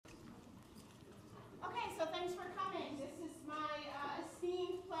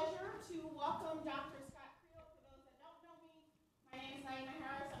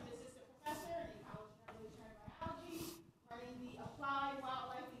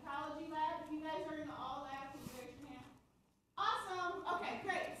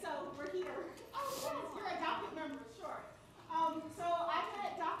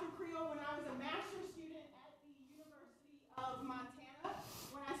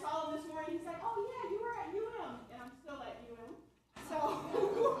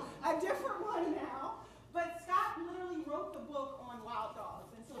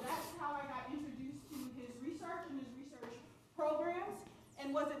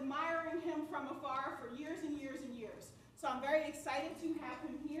admiring him from afar for years and years and years. So I'm very excited to have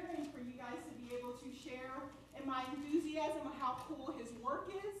him here and for you guys to be able to share in my enthusiasm of how cool his work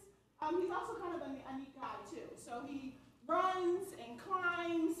is. He's also kind of a neat guy too. So he runs and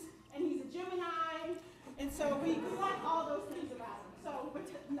climbs, and he's a Gemini, and so we like all those things about him. So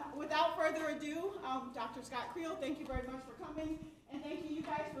without further ado, Dr. Scott Creel, thank you very much for coming, and thank you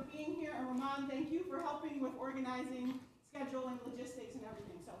guys for being here, and Ramon, thank you for helping with organizing, scheduling, logistics, and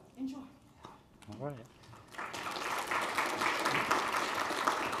everything. So enjoy. All right.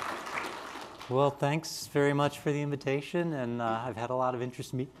 Well, thanks very much for the invitation, and I've had a lot of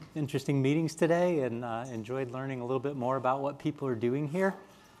interesting meetings today, and enjoyed learning a little bit more about what people are doing here.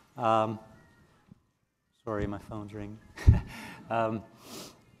 Sorry, my phone's ringing.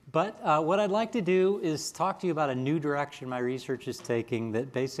 But what I'd like to do is talk to you about a new direction my research is taking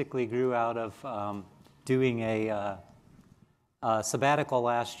that basically grew out of doing a sabbatical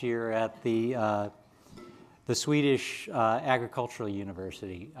last year at the Swedish Agricultural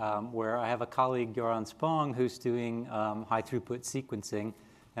University, where I have a colleague, Göran Spång, who's doing high-throughput sequencing,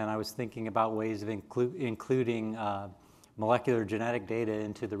 and I was thinking about ways of including molecular genetic data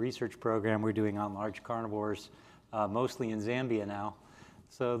into the research program we're doing on large carnivores, mostly in Zambia now.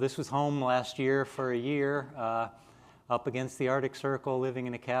 So this was home last year for a year, up against the Arctic Circle, living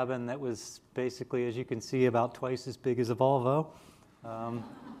in a cabin that was basically, as you can see, about twice as big as a Volvo.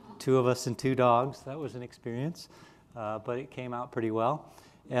 2 of us and 2 dogs. That was an experience, but it came out pretty well.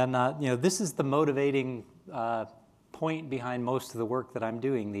 And this is the motivating point behind most of the work that I'm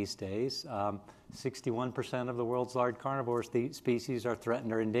doing these days. 61% of the world's large carnivore species are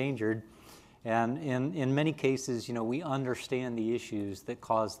threatened or endangered. And in many cases, we understand the issues that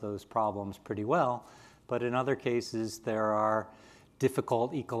cause those problems pretty well. But in other cases, there are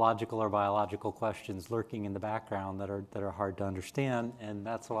difficult ecological or biological questions lurking in the background that are hard to understand, and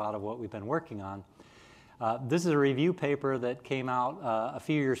that's a lot of what we've been working on. This is a review paper that came out a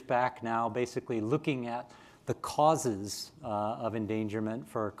few years back now, basically looking at the causes of endangerment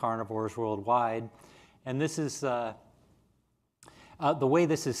for carnivores worldwide. And this is the way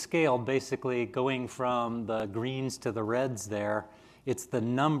this is scaled, basically going from the greens to the reds there. It's the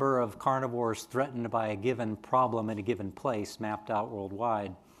number of carnivores threatened by a given problem in a given place mapped out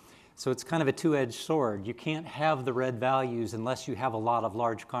worldwide. So it's kind of a two-edged sword. You can't have the red values unless you have a lot of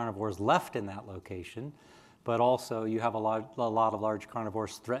large carnivores left in that location, but also you have a lot of large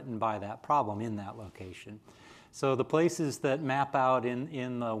carnivores threatened by that problem in that location. So the places that map out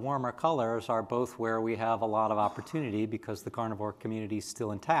in the warmer colors are both where we have a lot of opportunity because the carnivore community is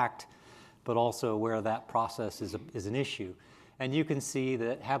still intact, but also where that process is an issue. And you can see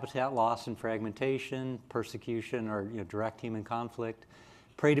that habitat loss and fragmentation, persecution or direct human conflict,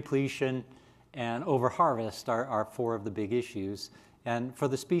 prey depletion, and overharvest are 4 of the big issues. And for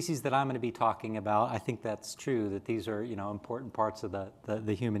the species that I'm going to be talking about, I think that's true, that these are important parts of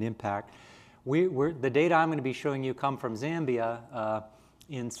the human impact. The data I'm going to be showing you come from Zambia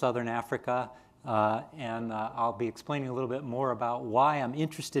in southern Africa, and I'll be explaining a little bit more about why I'm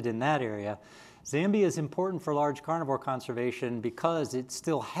interested in that area. Zambia is important for large carnivore conservation because it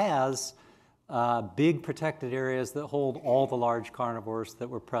still has big protected areas that hold all the large carnivores that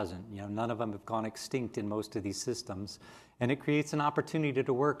were present. None of them have gone extinct in most of these systems. And it creates an opportunity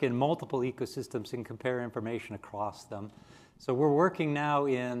to work in multiple ecosystems and compare information across them. So we're working now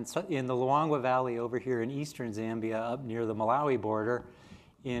in the Luangwa Valley over here in eastern Zambia, up near the Malawi border,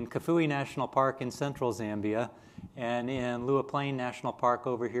 in Kafue National Park in central Zambia, and in Lua Plain National Park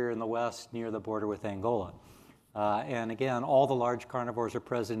over here in the west near the border with Angola. And again, all the large carnivores are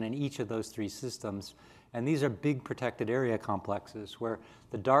present in each of those 3 systems. And these are big protected area complexes where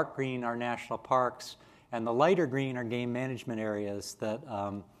the dark green are national parks and the lighter green are game management areas that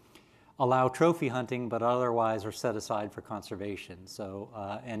allow trophy hunting but otherwise are set aside for conservation. So,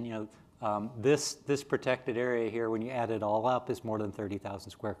 this protected area here, when you add it all up, is more than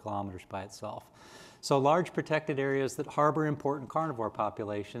 30,000 square kilometers by itself. So large protected areas that harbor important carnivore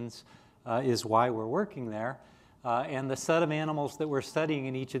populations is why we're working there. And the set of animals that we're studying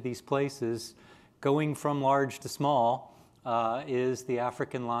in each of these places, going from large to small, is the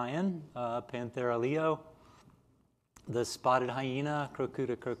African lion, Panthera leo, the spotted hyena,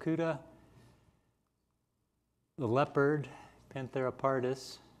 Crocuta crocuta, the leopard, Panthera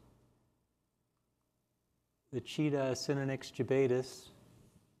pardus, the cheetah, Synonyx jubatus,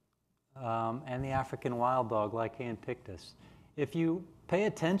 and the African wild dog, Lycaon pictus. If you pay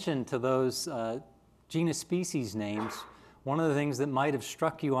attention to those genus species names, one of the things that might have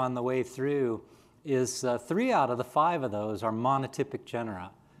struck you on the way through is 3 out of the 5 of those are monotypic genera.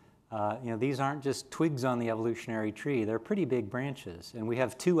 These aren't just twigs on the evolutionary tree. They're pretty big branches. And we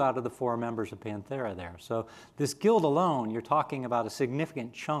have 2 out of the 4 members of Panthera there. So this guild alone, you're talking about a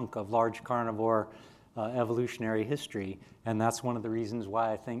significant chunk of large carnivore evolutionary history. And that's one of the reasons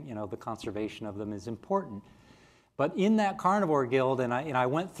why I think the conservation of them is important. But in that carnivore guild, and I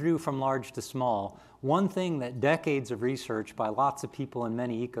went through from large to small, one thing that decades of research by lots of people in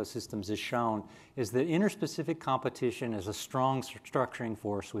many ecosystems has shown is that interspecific competition is a strong structuring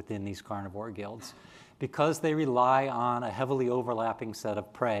force within these carnivore guilds. Because they rely on a heavily overlapping set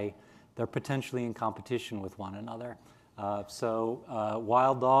of prey, they're potentially in competition with one another.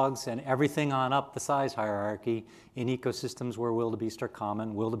 Wild dogs and everything on up the size hierarchy in ecosystems where wildebeest are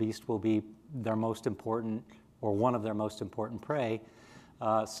common, wildebeest will be their most important or one of their most important prey.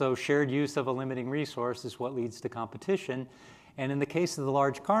 So shared use of a limiting resource is what leads to competition. And in the case of the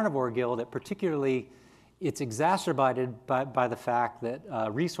large carnivore guild, it's exacerbated by the fact that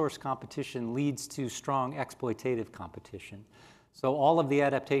resource competition leads to strong exploitative competition. So all of the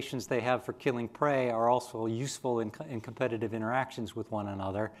adaptations they have for killing prey are also useful in competitive interactions with one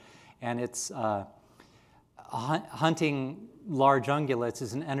another. And hunting large ungulates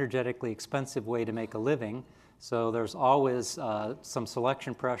is an energetically expensive way to make a living. So there's always some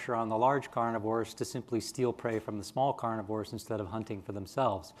selection pressure on the large carnivores to simply steal prey from the small carnivores instead of hunting for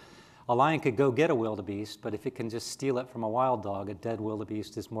themselves. A lion could go get a wildebeest, but if it can just steal it from a wild dog, a dead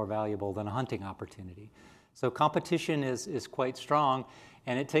wildebeest is more valuable than a hunting opportunity. So competition is quite strong,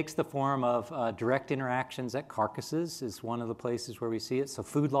 and it takes the form of direct interactions at carcasses is one of the places where we see it. So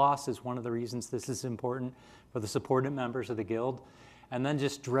food loss is one of the reasons this is important for the subordinate members of the guild. And then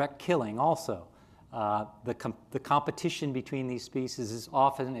just direct killing also. The competition between these species is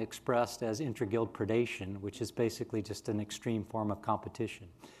often expressed as intra-guild predation, which is basically just an extreme form of competition.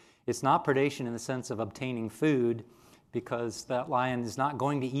 It's not predation in the sense of obtaining food, because that lion is not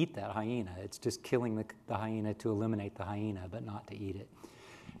going to eat that hyena. It's just killing the hyena to eliminate the hyena, but not to eat it.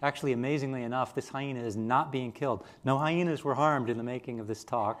 Actually, amazingly enough, this hyena is not being killed. No hyenas were harmed in the making of this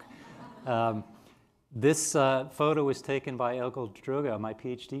talk. This photo was taken by Ecology, my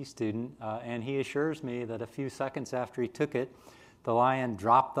PhD student, and he assures me that a few seconds after he took it, the lion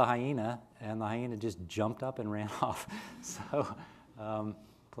dropped the hyena, and the hyena just jumped up and ran off. So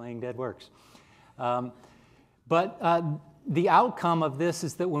playing dead works. But the outcome of this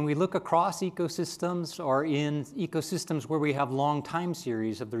is that when we look across ecosystems or in ecosystems where we have long time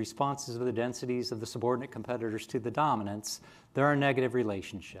series of the responses of the densities of the subordinate competitors to the dominants, there are negative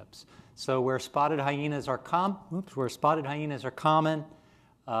relationships. So where spotted hyenas are common,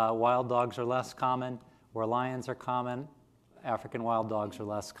 wild dogs are less common. Where lions are common, African wild dogs are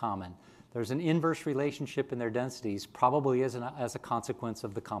less common. There's an inverse relationship in their densities, probably as a consequence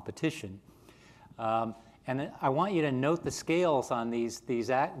of the competition. And I want you to note the scales on these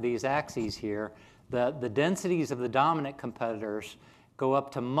axes here. The densities of the dominant competitors go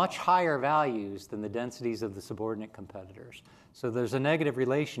up to much higher values than the densities of the subordinate competitors. So there's a negative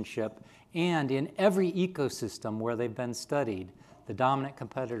relationship. And in every ecosystem where they've been studied, the dominant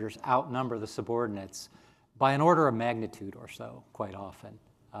competitors outnumber the subordinates by an order of magnitude or so, quite often.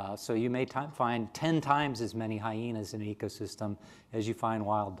 So you may find 10 times as many hyenas in an ecosystem as you find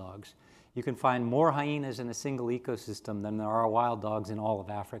wild dogs. You can find more hyenas in a single ecosystem than there are wild dogs in all of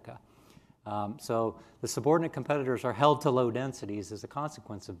Africa. So the subordinate competitors are held to low densities as a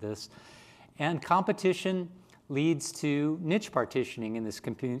consequence of this. And competition leads to niche partitioning in this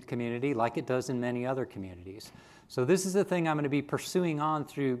community like it does in many other communities. So this is the thing I'm going to be pursuing on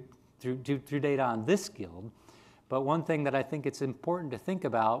through data on this guild. But one thing that I think it's important to think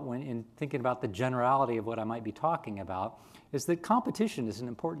about when in thinking about the generality of what I might be talking about is that competition is an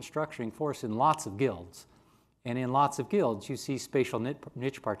important structuring force in lots of guilds. And in lots of guilds, you see spatial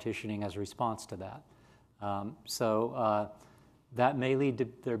niche partitioning as a response to that. That may lead to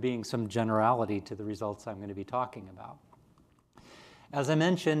there being some generality to the results I'm going to be talking about. As I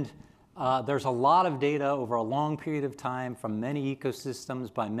mentioned, there's a lot of data over a long period of time from many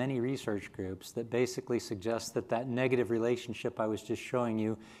ecosystems by many research groups that basically suggests that negative relationship I was just showing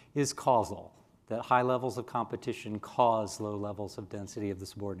you is causal, that high levels of competition cause low levels of density of the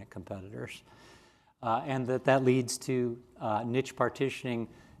subordinate competitors, and that leads to niche partitioning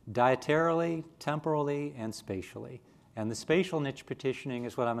dietarily, temporally, and spatially. And the spatial niche partitioning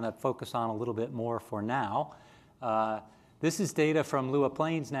is what I'm going to focus on a little bit more for now. This is data from Lua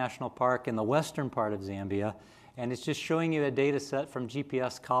Plains National Park in the western part of Zambia, and it's just showing you a data set from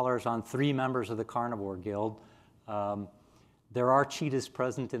GPS collars on 3 members of the Carnivore Guild. There are cheetahs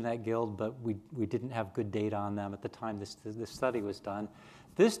present in that guild, but we didn't have good data on them at the time this study was done.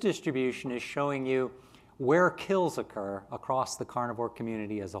 This distribution is showing you where kills occur across the carnivore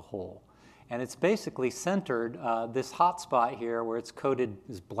community as a whole. And it's basically centered, this hot spot here where it's coded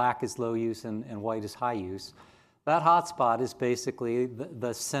as black is low use and white is high use. That hot spot is basically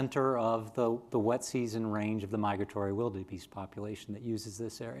the center of the wet season range of the migratory wildebeest population that uses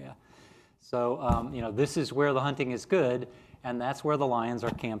this area. So, this is where the hunting is good, and that's where the lions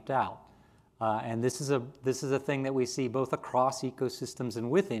are camped out. And this is a thing that we see both across ecosystems and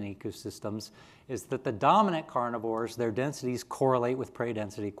within ecosystems, is that the dominant carnivores, their densities correlate with prey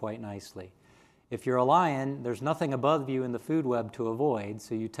density quite nicely. If you're a lion, there's nothing above you in the food web to avoid,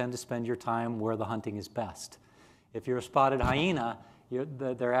 so you tend to spend your time where the hunting is best. If you're a spotted hyena,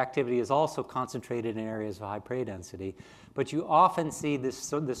 their activity is also concentrated in areas of high prey density. But you often see this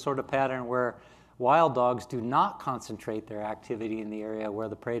sort of pattern where wild dogs do not concentrate their activity in the area where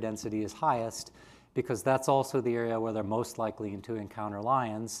the prey density is highest, because that's also the area where they're most likely to encounter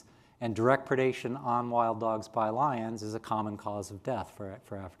lions. And direct predation on wild dogs by lions is a common cause of death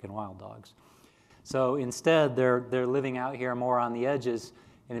for African wild dogs. So instead, they're living out here more on the edges.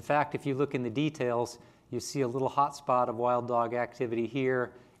 And in fact, if you look in the details, you see a little hot spot of wild dog activity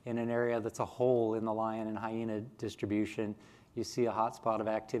here in an area that's a hole in the lion and hyena distribution. You see a hot spot of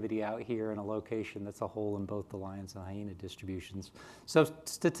activity out here in a location that's a hole in both the lions and hyena distributions. So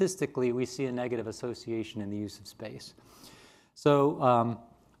statistically, we see a negative association in the use of space. So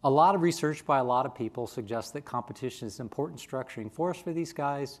a lot of research by a lot of people suggests that competition is an important structuring force for these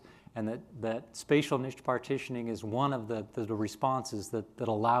guys, and that spatial niche partitioning is one of the responses that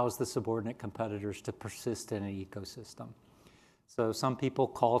allows the subordinate competitors to persist in an ecosystem. So some people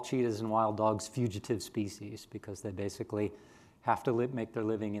call cheetahs and wild dogs fugitive species because they basically have to make their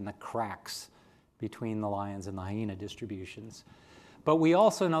living in the cracks between the lions and the hyena distributions. But we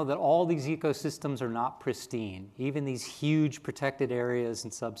also know that all these ecosystems are not pristine. Even these huge protected areas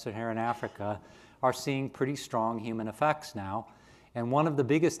in sub-Saharan Africa are seeing pretty strong human effects now. And one of the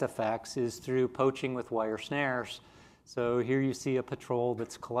biggest effects is through poaching with wire snares. So here you see a patrol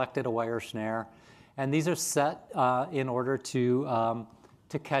that's collected a wire snare. And these are set in order to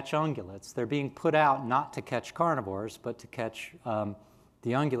catch ungulates. They're being put out not to catch carnivores, but to catch the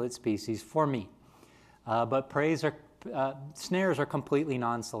ungulate species for meat. But snares are completely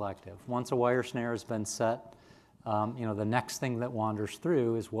non-selective. Once a wire snare has been set, the next thing that wanders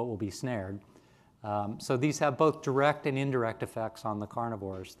through is what will be snared. So these have both direct and indirect effects on the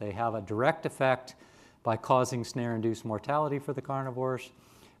carnivores. They have a direct effect by causing snare-induced mortality for the carnivores,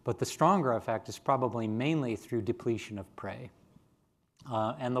 but the stronger effect is probably mainly through depletion of prey.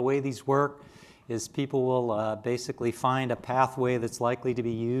 And the way these work is people will basically find a pathway that's likely to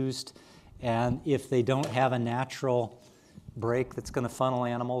be used, and if they don't have a natural break that's going to funnel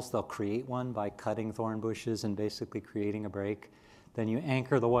animals, they'll create one by cutting thorn bushes and basically creating a break. Then you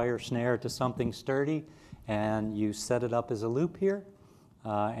anchor the wire snare to something sturdy, and you set it up as a loop here,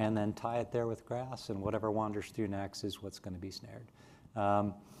 and then tie it there with grass, and whatever wanders through next is what's going to be snared.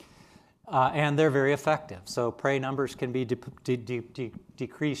 And they're very effective. So prey numbers can be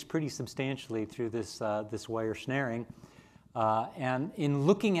decreased pretty substantially through this wire snaring. And in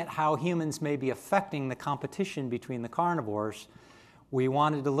looking at how humans may be affecting the competition between the carnivores, we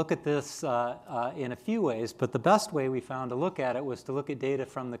wanted to look at this in a few ways, but the best way we found to look at it was to look at data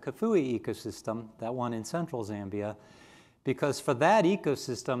from the Kafue ecosystem, that one in central Zambia, because for that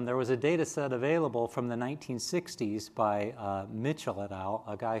ecosystem, there was a data set available from the 1960s by Mitchell et al.,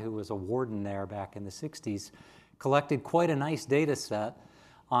 a guy who was a warden there back in the 60s, collected quite a nice data set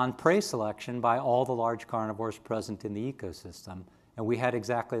on prey selection by all the large carnivores present in the ecosystem. And we had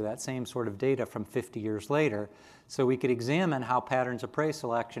exactly that same sort of data from 50 years later, so we could examine how patterns of prey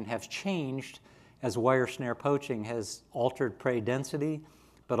selection have changed as wire snare poaching has altered prey density,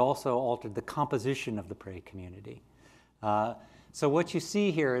 but also altered the composition of the prey community. So what you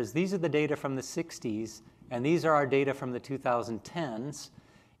see here is these are the data from the 60s, and these are our data from the 2010s.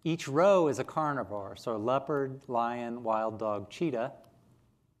 Each row is a carnivore, so leopard, lion, wild dog, cheetah.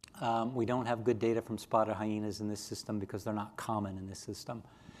 We don't have good data from spotted hyenas in this system because they're not common in this system.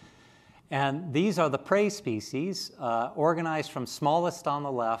 And these are the prey species organized from smallest on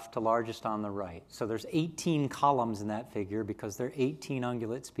the left to largest on the right. So there's 18 columns in that figure because there are 18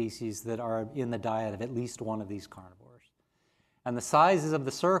 ungulate species that are in the diet of at least one of these carnivores. And the sizes of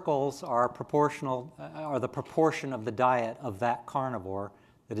the circles are proportional, are the proportion of the diet of that carnivore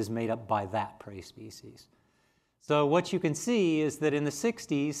that is made up by that prey species. So what you can see is that in the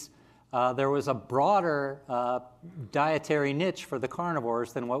 60s, there was a broader dietary niche for the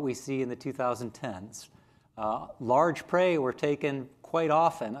carnivores than what we see in the 2010s. Large prey were taken quite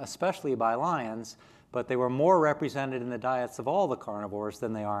often, especially by lions, but they were more represented in the diets of all the carnivores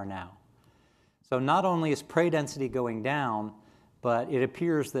than they are now. So not only is prey density going down, but it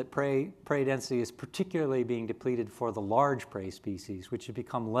appears that prey density is particularly being depleted for the large prey species, which have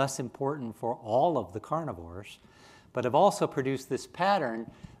become less important for all of the carnivores, but have also produced this pattern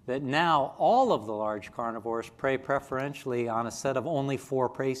that now all of the large carnivores prey preferentially on a set of only 4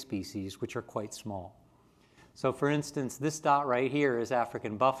 prey species, which are quite small. So for instance, this dot right here is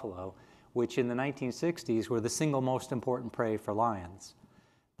African buffalo, which in the 1960s were the single most important prey for lions.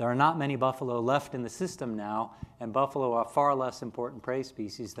 There are not many buffalo left in the system now, and buffalo are far less important prey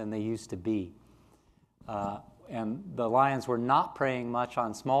species than they used to be. And the lions were not preying much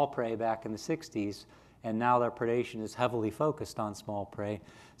on small prey back in the 60s, and now their predation is heavily focused on small prey.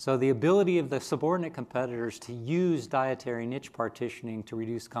 So the ability of the subordinate competitors to use dietary niche partitioning to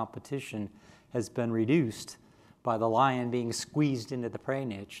reduce competition has been reduced by the lion being squeezed into the prey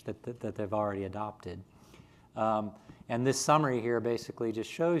niche that they've already adopted. And this summary here basically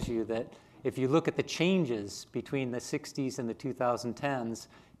just shows you that if you look at the changes between the 60s and the 2010s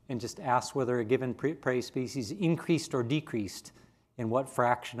and just ask whether a given prey species increased or decreased in what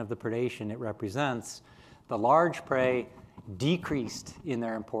fraction of the predation it represents, the large prey decreased in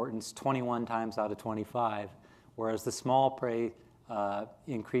their importance 21 times out of 25, whereas the small prey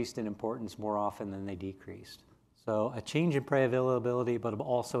increased in importance more often than they decreased. So a change in prey availability, but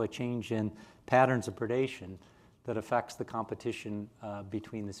also a change in patterns of predation that affects the competition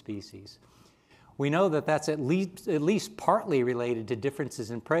between the species. We know that that's at least partly related to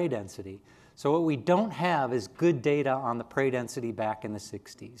differences in prey density. So what we don't have is good data on the prey density back in the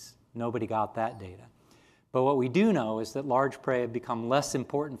 60s. Nobody got that data. But what we do know is that large prey have become less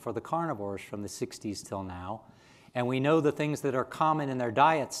important for the carnivores from the 60s till now. And we know the things that are common in their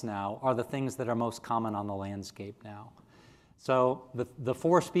diets now are the things that are most common on the landscape now. So the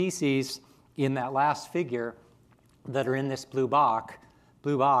 4 species in that last figure that are in this blue box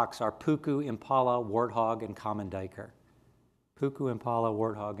are puku, impala, warthog, and common duiker. Puku, impala,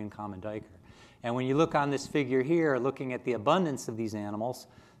 warthog, and common duiker. And when you look on this figure here, looking at the abundance of these animals,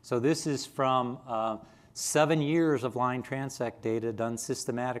 so this is from 7 years of line transect data done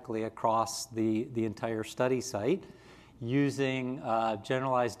systematically across the entire study site, using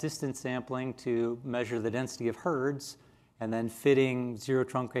generalized distance sampling to measure the density of herds, and then fitting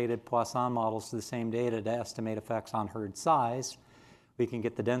zero-truncated Poisson models to the same data to estimate effects on herd size. We can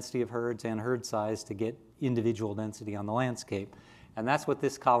get the density of herds and herd size to get individual density on the landscape. And that's what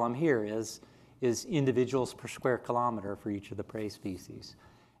this column here is individuals per square kilometer for each of the prey species.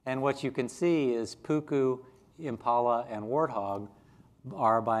 And what you can see is puku, impala, and warthog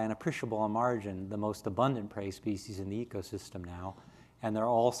are, by an appreciable margin, the most abundant prey species in the ecosystem now. And they're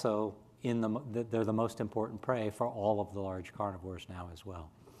also they're the most important prey for all of the large carnivores now as well.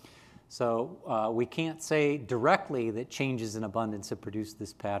 So we can't say directly that changes in abundance have produced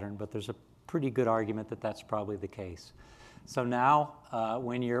this pattern, but there's a pretty good argument that that's probably the case. So now,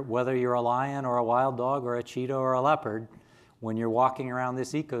 whether you're a lion or a wild dog or a cheetah or a leopard, when you're walking around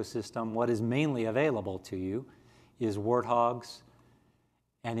this ecosystem, what is mainly available to you is warthogs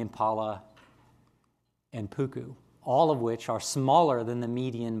and impala and puku, all of which are smaller than the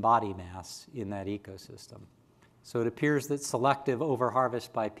median body mass in that ecosystem. So it appears that selective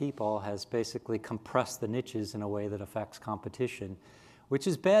overharvest by people has basically compressed the niches in a way that affects competition, which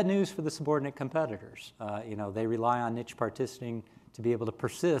is bad news for the subordinate competitors. They rely on niche partitioning to be able to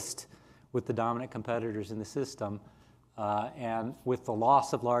persist with the dominant competitors in the system. And with the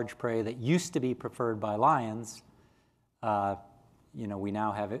loss of large prey that used to be preferred by lions, we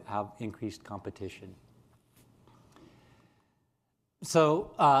now have increased competition. So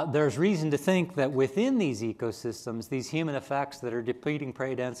there's reason to think that within these ecosystems, these human effects that are depleting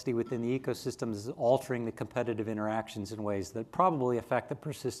prey density within the ecosystems is altering the competitive interactions in ways that probably affect the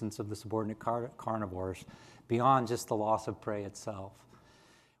persistence of the subordinate carnivores beyond just the loss of prey itself,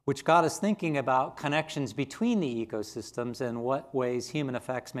 which got us thinking about connections between the ecosystems and what ways human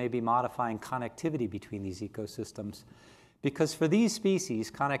effects may be modifying connectivity between these ecosystems. Because for these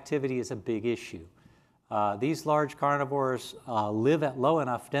species, connectivity is a big issue. These large carnivores live at low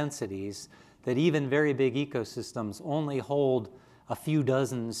enough densities that even very big ecosystems only hold a few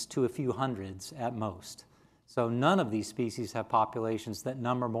dozens to a few hundreds at most. So none of these species have populations that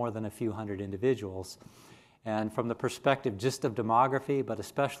number more than a few hundred individuals. And from the perspective just of demography, but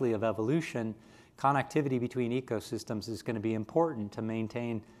especially of evolution, connectivity between ecosystems is going to be important to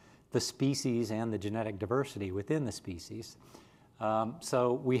maintain the species and the genetic diversity within the species.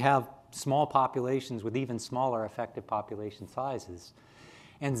 So we have small populations with even smaller effective population sizes.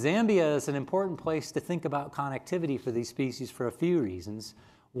 And Zambia is an important place to think about connectivity for these species for a few reasons.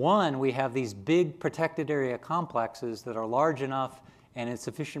 One, we have these big protected area complexes that are large enough and in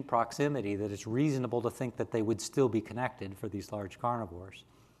sufficient proximity that it's reasonable to think that they would still be connected for these large carnivores.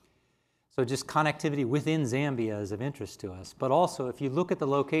 So just connectivity within Zambia is of interest to us. But also, if you look at the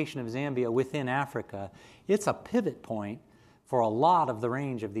location of Zambia within Africa, it's a pivot point for a lot of the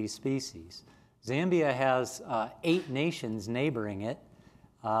range of these species. Zambia has 8 nations neighboring it,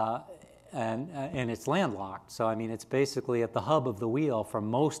 and it's landlocked. So, I mean, it's basically at the hub of the wheel for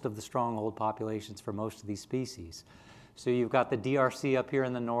most of the stronghold populations for most of these species. So you've got the DRC up here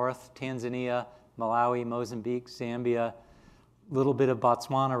in the north, Tanzania, Malawi, Mozambique, Zambia, a little bit of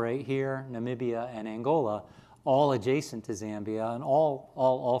Botswana right here, Namibia, and Angola, all adjacent to Zambia, and all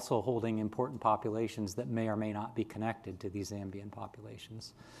also holding important populations that may or may not be connected to these Zambian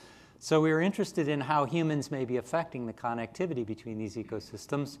populations. So we were interested in how humans may be affecting the connectivity between these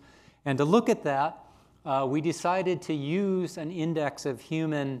ecosystems. And to look at that, we decided to use an index of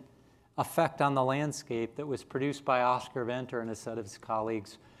human effect on the landscape that was produced by Oscar Venter and a set of his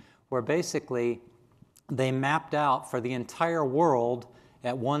colleagues, where basically they mapped out for the entire world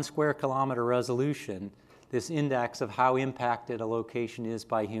at 1 square kilometer resolution this index of how impacted a location is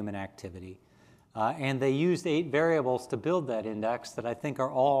by human activity. And they used 8 variables to build that index that I think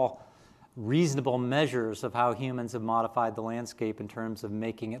are all reasonable measures of how humans have modified the landscape in terms of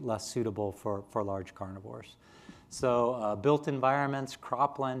making it less suitable for large carnivores. So built environments,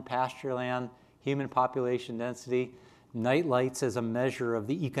 cropland, pastureland, human population density, night lights as a measure of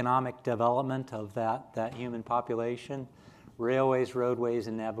the economic development of that human population, railways, roadways,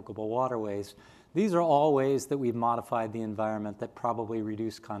 and navigable waterways. These are all ways that we've modified the environment that probably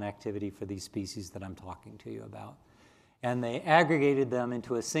reduce connectivity for these species that I'm talking to you about. And they aggregated them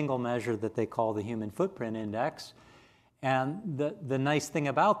into a single measure that they call the Human Footprint Index. And the nice thing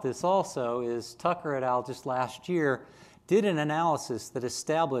about this also is Tucker et al. Just last year did an analysis that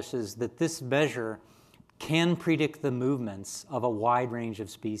establishes that this measure can predict the movements of a wide range of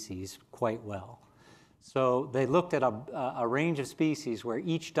species quite well. So they looked at a range of species where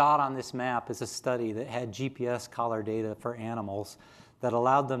each dot on this map is a study that had GPS collar data for animals that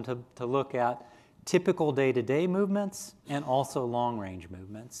allowed them to look at typical day-to-day movements and also long-range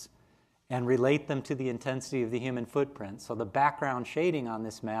movements and relate them to the intensity of the human footprint. So the background shading on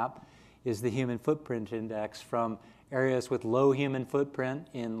this map is the Human Footprint Index from areas with low human footprint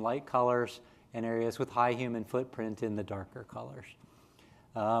in light colors and areas with high human footprint in the darker colors.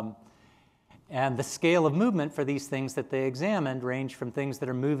 And the scale of movement for these things that they examined range from things that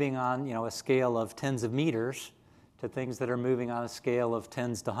are moving on a scale of tens of meters to things that are moving on a scale of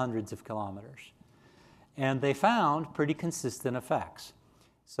tens to hundreds of kilometers. And they found pretty consistent effects.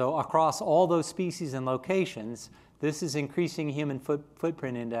 So across all those species and locations, this is increasing human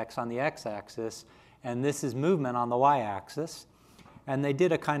footprint index on the x-axis, and this is movement on the y-axis. And they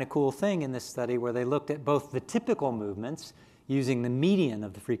did a kind of cool thing in this study where they looked at both the typical movements using the median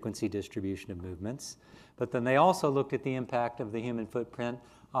of the frequency distribution of movements, but then they also looked at the impact of the human footprint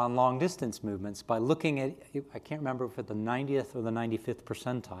on long-distance movements by looking at, I can't remember if it's the 90th or the 95th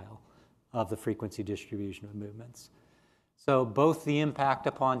percentile of the frequency distribution of movements. So both the impact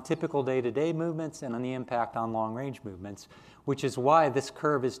upon typical day-to-day movements and on the impact on long-range movements, which is why this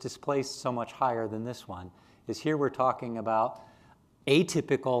curve is displaced so much higher than this one, is here we're talking about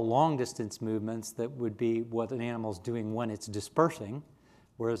atypical long-distance movements that would be what an animal's doing when it's dispersing,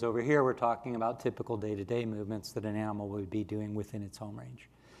 whereas over here we're talking about typical day-to-day movements that an animal would be doing within its home range.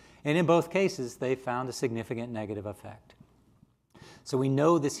 And in both cases, they found a significant negative effect. So we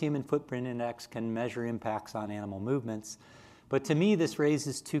know this Human Footprint Index can measure impacts on animal movements, but to me this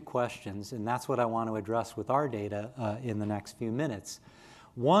raises 2 questions, and that's what I want to address with our data in the next few minutes.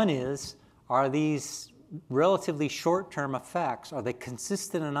 One is, are these relatively short-term effects, are they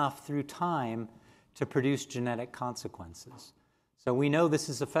consistent enough through time to produce genetic consequences? So we know this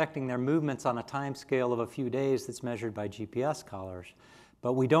is affecting their movements on a time scale of a few days that's measured by GPS collars,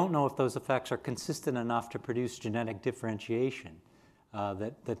 but we don't know if those effects are consistent enough to produce genetic differentiation,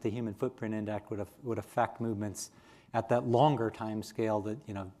 that the Human Footprint Index would affect movements at that longer time scale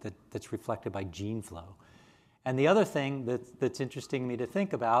that's reflected by gene flow. And the other thing that's interesting to me to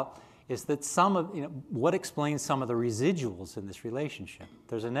think about is that some of, what explains some of the residuals in this relationship.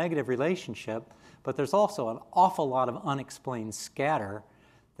 There's a negative relationship, but there's also an awful lot of unexplained scatter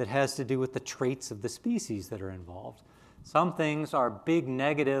that has to do with the traits of the species that are involved. Some things are big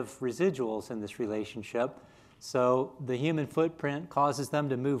negative residuals in this relationship, so the human footprint causes them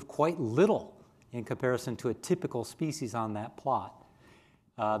to move quite little in comparison to a typical species on that plot.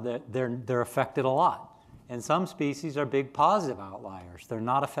 They're affected a lot. And some species are big positive outliers. They're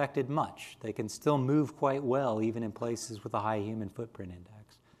not affected much. They can still move quite well, even in places with a high human footprint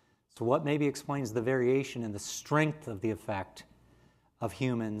index. So what maybe explains the variation in the strength of the effect of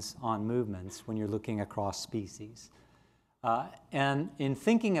humans on movements when you're looking across species. And in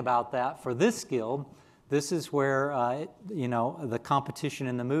thinking about that for this guild, this is where the competition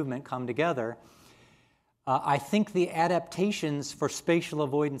and the movement come together. I think the adaptations for spatial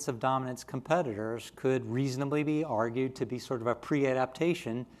avoidance of dominance competitors could reasonably be argued to be sort of a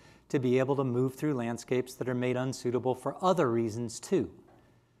pre-adaptation to be able to move through landscapes that are made unsuitable for other reasons too.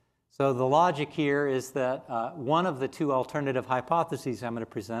 So the logic here is that one of the two alternative hypotheses I'm going to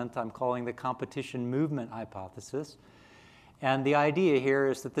present, I'm calling the competition movement hypothesis. And the idea here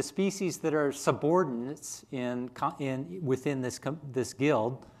is that the species that are subordinates within this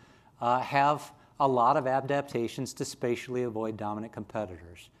guild have a lot of adaptations to spatially avoid dominant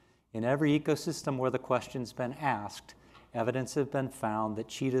competitors. In every ecosystem where the question's been asked, evidence has been found that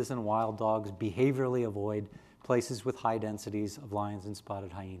cheetahs and wild dogs behaviorally avoid places with high densities of lions and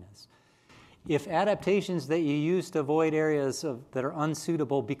spotted hyenas. If adaptations that you use to avoid areas that are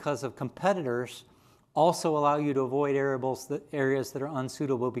unsuitable because of competitors also allow you to avoid areas that are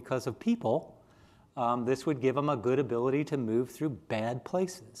unsuitable because of people, this would give them a good ability to move through bad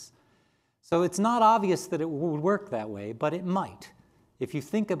places. So it's not obvious that it would work that way, but it might. If you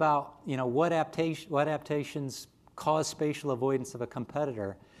think about what adaptations cause spatial avoidance of a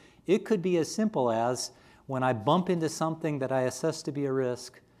competitor, it could be as simple as when I bump into something that I assess to be a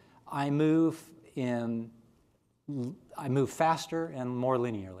risk, I move faster and more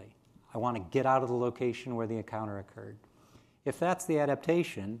linearly. I want to get out of the location where the encounter occurred. If that's the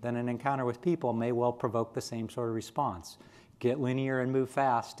adaptation, then an encounter with people may well provoke the same sort of response. Get linear and move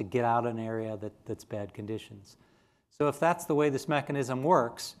fast to get out of an area that's bad conditions. So if that's the way this mechanism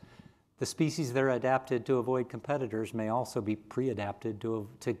works, the species that are adapted to avoid competitors may also be pre-adapted to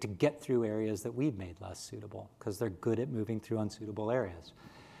get through areas that we've made less suitable because they're good at moving through unsuitable areas.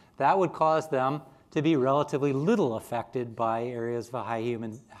 That would cause them to be relatively little affected by areas of a high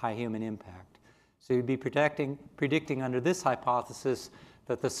human impact. So you'd be predicting under this hypothesis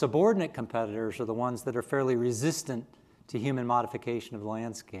that the subordinate competitors are the ones that are fairly resistant to human modification of the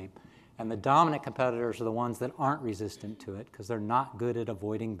landscape, and the dominant competitors are the ones that aren't resistant to it because they're not good at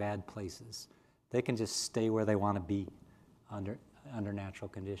avoiding bad places. They can just stay where they want to be under natural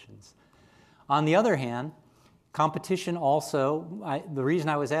conditions. On the other hand, competition also, the reason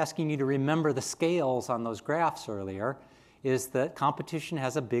I was asking you to remember the scales on those graphs earlier is that competition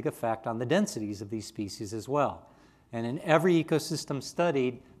has a big effect on the densities of these species as well. And in every ecosystem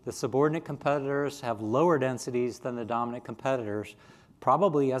studied, the subordinate competitors have lower densities than the dominant competitors,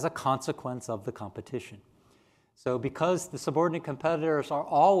 probably as a consequence of the competition. So because the subordinate competitors are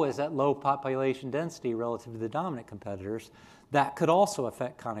always at low population density relative to the dominant competitors, that could also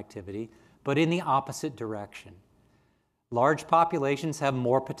affect connectivity, but in the opposite direction. Large populations have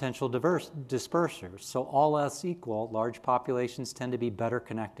more potential dispersers, so all else equal, large populations tend to be better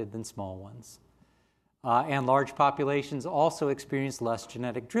connected than small ones. And large populations also experience less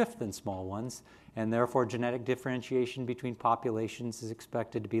genetic drift than small ones, and therefore genetic differentiation between populations is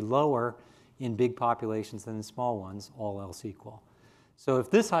expected to be lower in big populations than in small ones, all else equal. So if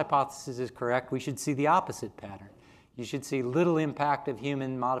this hypothesis is correct, we should see the opposite pattern. You should see little impact of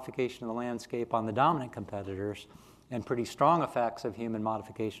human modification of the landscape on the dominant competitors and pretty strong effects of human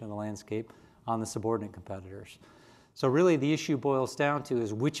modification of the landscape on the subordinate competitors. So really the issue boils down to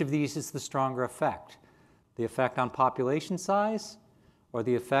is which of these is the stronger effect? The effect on population size or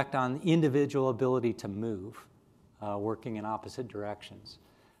the effect on individual ability to move, working in opposite directions?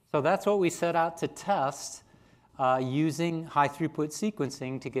 So that's what we set out to test using high-throughput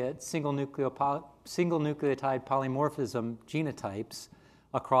sequencing to get single nucleotide polymorphism genotypes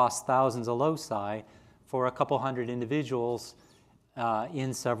across thousands of loci for a couple hundred individuals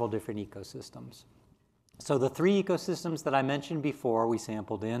in several different ecosystems. So the three ecosystems that I mentioned before we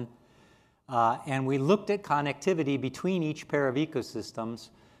sampled in, and we looked at connectivity between each pair of ecosystems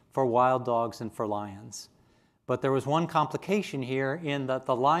for wild dogs and for lions. But there was one complication here in that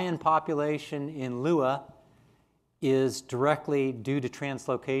the lion population in Lua is directly due to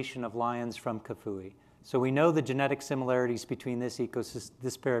translocation of lions from Kafui. So we know the genetic similarities between this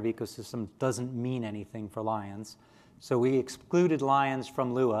pair of ecosystems doesn't mean anything for lions. So we excluded lions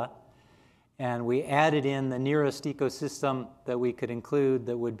from Lua, and we added in the nearest ecosystem that we could include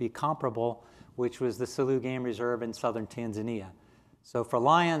that would be comparable, which was the Selous Game Reserve in southern Tanzania. So for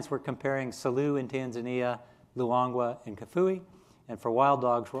lions, we're comparing Selous in Tanzania, Luangwa and Kafui, and for wild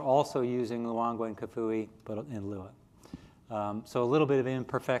dogs, we're also using Luangwa and Kafui, but in Lua. So a little bit of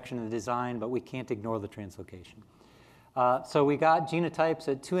imperfection in the design, but we can't ignore the translocation. So we got genotypes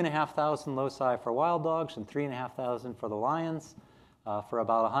at 2,500 loci for wild dogs and 3,500 for the lions. for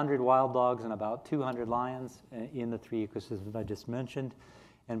about 100 wild dogs and about 200 lions in the 3 ecosystems I just mentioned.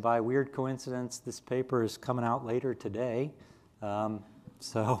 And by weird coincidence, this paper is coming out later today.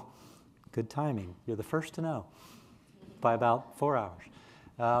 So good timing. You're the first to know by about 4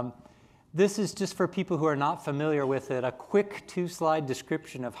 hours. This is just for people who are not familiar with it, a quick 2-slide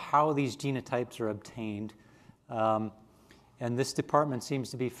description of how these genotypes are obtained. And this department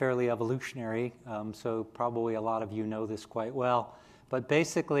seems to be fairly evolutionary, so probably a lot of you know this quite well. But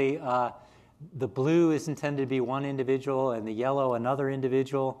basically, the blue is intended to be one individual and the yellow another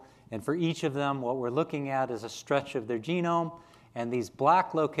individual. And for each of them, what we're looking at is a stretch of their genome. And these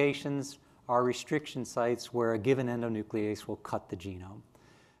black locations are restriction sites where a given endonuclease will cut the genome.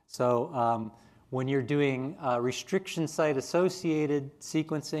 So when you're doing restriction site associated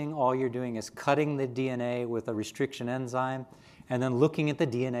sequencing, all you're doing is cutting the DNA with a restriction enzyme and then looking at the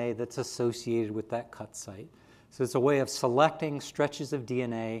DNA that's associated with that cut site. So it's a way of selecting stretches of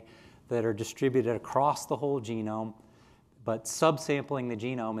DNA that are distributed across the whole genome, but subsampling the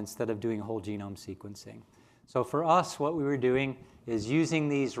genome instead of doing whole genome sequencing. So for us, what we were doing is using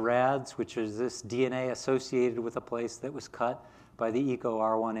these RADs, which is this DNA associated with a place that was cut by the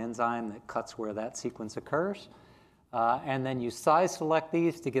EcoR1 enzyme that cuts where that sequence occurs. And then you size select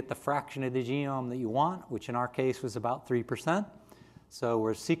these to get the fraction of the genome that you want, which in our case was about 3%. So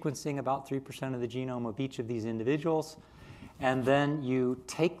we're sequencing about 3% of the genome of each of these individuals. And then you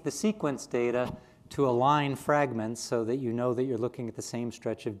take the sequence data to align fragments so that you know that you're looking at the same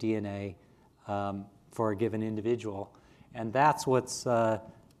stretch of DNA for a given individual. And that's what's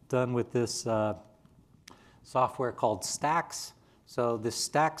done with this software called STAX. So the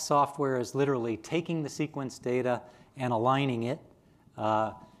STAX software is literally taking the sequence data and aligning it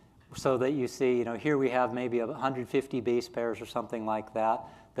so that you see, here we have maybe 150 base pairs or something like that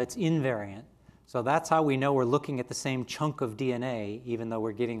that's invariant. So that's how we know we're looking at the same chunk of DNA, even though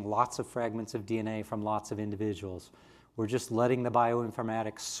we're getting lots of fragments of DNA from lots of individuals. We're just letting the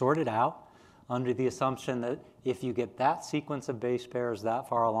bioinformatics sort it out under the assumption that if you get that sequence of base pairs that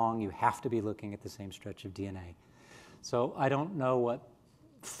far along, you have to be looking at the same stretch of DNA. So I don't know what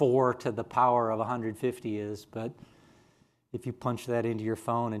 4 to the power of 150 is, but if you punch that into your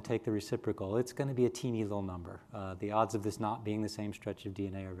phone and take the reciprocal, it's going to be a teeny little number. The odds of this not being the same stretch of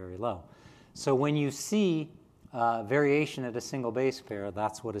DNA are very low. So when you see variation at a single base pair,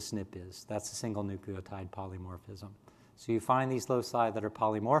 that's what a SNP is. That's a single nucleotide polymorphism. So you find these loci that are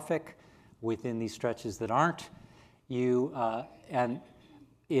polymorphic within these stretches that aren't. And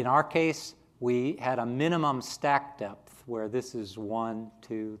in our case, we had a minimum stack depth where this is 1,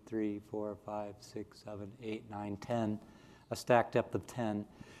 2, 3, 4, 5, 6, 7, 8, 9, 10, a stack depth of 10.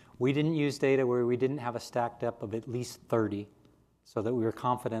 We didn't use data where we didn't have a stack depth of at least 30 so that we were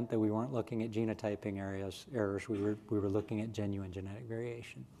confident that we weren't looking at genotyping errors. We were looking at genuine genetic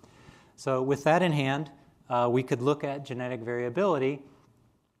variation. So with that in hand, we could look at genetic variability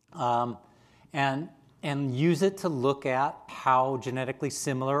and use it to look at how genetically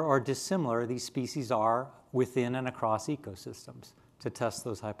similar or dissimilar these species are within and across ecosystems to test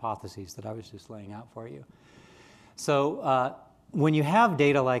those hypotheses that I was just laying out for you. So when you have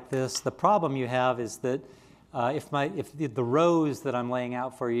data like this, the problem you have is that if the rows that I'm laying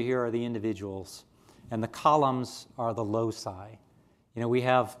out for you here are the individuals and the columns are the loci. We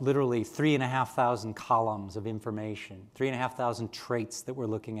have literally 3,500 columns of information, 3,500 traits that we're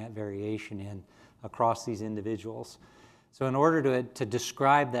looking at variation in across these individuals. So in order to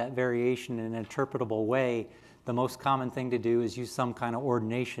describe that variation in an interpretable way, the most common thing to do is use some kind of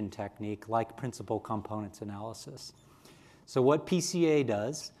ordination technique like principal components analysis. So what PCA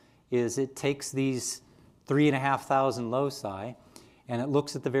does is it takes these 3,500 loci and it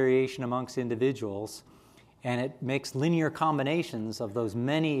looks at the variation amongst individuals and it makes linear combinations of those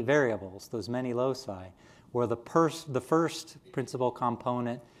many variables, those many loci, where the first principal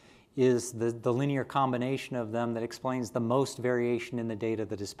component is the linear combination of them that explains the most variation in the data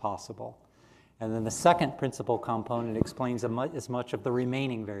that is possible. And then the second principal component explains as much of the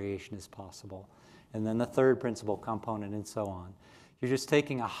remaining variation as possible. And then the third principal component, and so on. You're just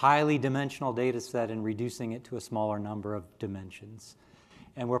taking a highly dimensional data set and reducing it to a smaller number of dimensions.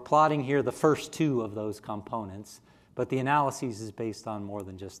 And we're plotting here the first 2 of those components, but the analysis is based on more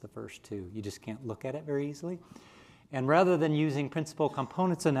than just the first 2. You just can't look at it very easily. And rather than using principal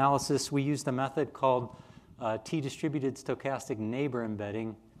components analysis, we used a method called T-distributed stochastic neighbor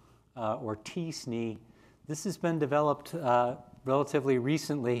embedding, or T-SNE. This has been developed relatively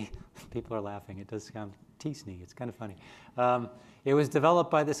recently. People are laughing. It does sound T-SNE. It's kind of funny. It was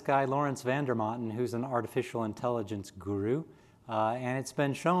developed by this guy, Lawrence van der Motten, who's an artificial intelligence guru. And it's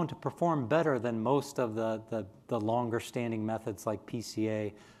been shown to perform better than most of the longer standing methods like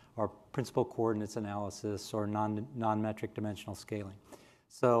PCA or principal coordinates analysis or non-metric dimensional scaling.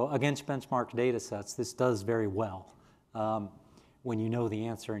 So against benchmark data sets, this does very well when you know the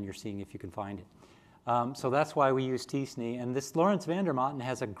answer and you're seeing if you can find it. So that's why we use TSNE. And this Lawrence van der Motten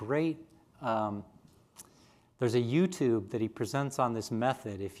has a great, there's a YouTube that he presents on this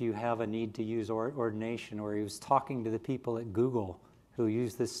method if you have a need to use ordination, where he was talking to the people at Google who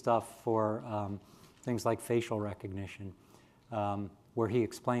use this stuff for things like facial recognition, where he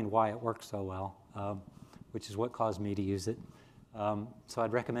explained why it works so well, which is what caused me to use it. So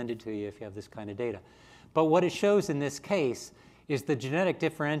I'd recommend it to you if you have this kind of data. But what it shows in this case is the genetic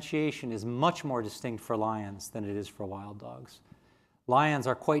differentiation is much more distinct for lions than it is for wild dogs. Lions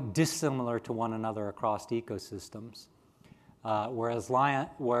are quite dissimilar to one another across ecosystems, whereas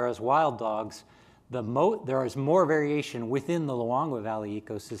wild dogs, there is more variation within the Luangwa Valley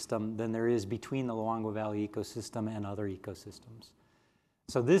ecosystem than there is between the Luangwa Valley ecosystem and other ecosystems.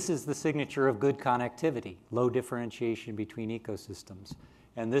 So this is the signature of good connectivity, low differentiation between ecosystems.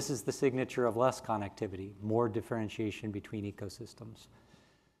 And this is the signature of less connectivity, more differentiation between ecosystems.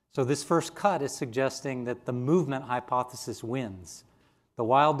 So this first cut is suggesting that the movement hypothesis wins. The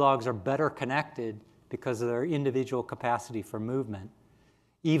wild dogs are better connected because of their individual capacity for movement,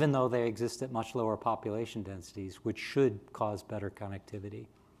 even though they exist at much lower population densities, which should cause better connectivity.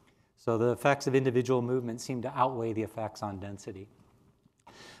 So the effects of individual movement seem to outweigh the effects on density.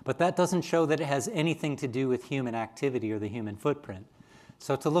 But that doesn't show that it has anything to do with human activity or the human footprint.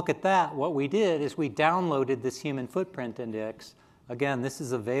 So to look at that, what we did is we downloaded this human footprint index. Again, this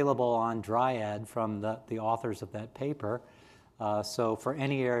is available on Dryad from the authors of that paper. So for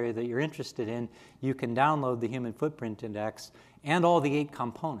any area that you're interested in, you can download the human footprint index and all the 8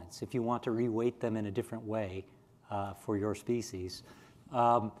 components if you want to reweight them in a different way for your species.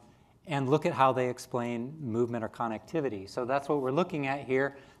 And look at how they explain movement or connectivity. So that's what we're looking at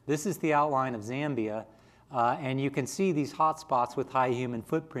here. This is the outline of Zambia. And you can see these hotspots with high human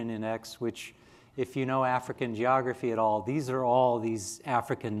footprint index, which, if you know African geography at all, these are all these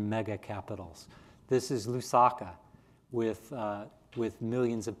African mega capitals. This is Lusaka with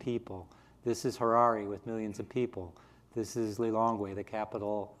millions of people. This is Harare with millions of people. This is Lilongwe, the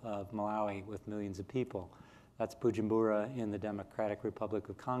capital of Malawi, with millions of people. That's Bujumbura in the Democratic Republic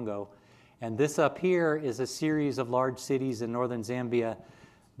of Congo. And this up here is a series of large cities in northern Zambia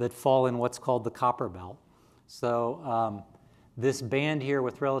that fall in what's called the Copper Belt. So this band here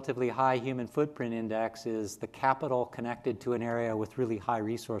with relatively high human footprint index is the capital connected to an area with really high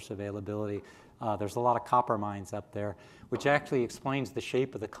resource availability. There's a lot of copper mines up there, which actually explains the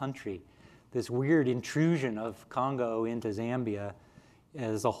shape of the country. This weird intrusion of Congo into Zambia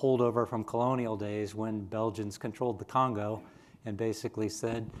as a holdover from colonial days when Belgians controlled the Congo and basically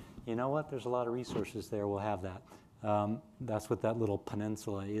said, you know what, there's a lot of resources there, we'll have that. That's what that little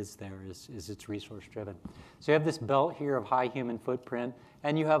peninsula is there, is it's resource driven. So you have this belt here of high human footprint,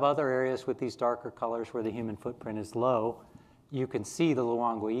 and you have other areas with these darker colors where the human footprint is low. You can see the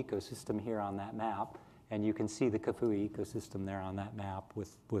Luangwa ecosystem here on that map, and you can see the Kafue ecosystem there on that map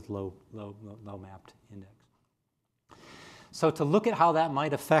with low mapped index. So to look at how that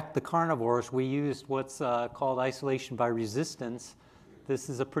might affect the carnivores, we used what's called isolation by resistance. This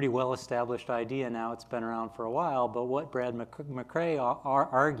is a pretty well-established idea now. It's been around for a while, but what Brad McCrae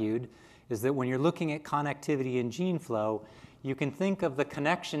argued is that when you're looking at connectivity in gene flow, you can think of the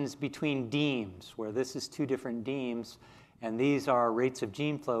connections between demes, where this is 2 different demes, and these are rates of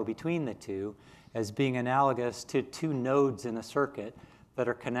gene flow between the 2, as being analogous to 2 nodes in a circuit that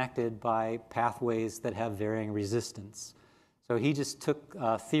are connected by pathways that have varying resistance. So he just took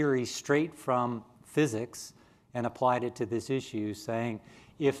theory straight from physics and applied it to this issue, saying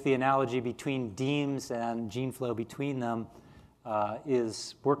if the analogy between demes and gene flow between them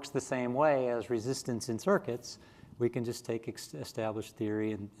works the same way as resistance in circuits, we can just take established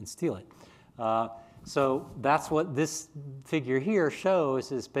theory and steal it. So that's what this figure here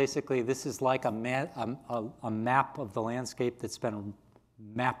shows, is basically this is like a map of the landscape that's been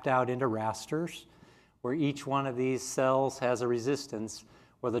mapped out into rasters, where each one of these cells has a resistance,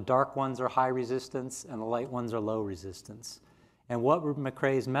 where the dark ones are high resistance and the light ones are low resistance. And what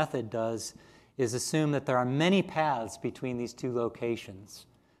McCrae's method does is assume that there are many paths between these 2 locations,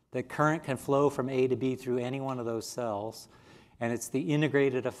 that current can flow from A to B through any one of those cells, and it's the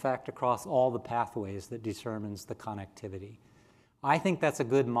integrated effect across all the pathways that determines the connectivity. I think that's a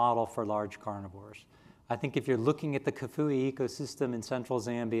good model for large carnivores. I think if you're looking at the Kafue ecosystem in central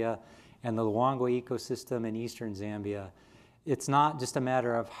Zambia and the Luangwa ecosystem in eastern Zambia, it's not just a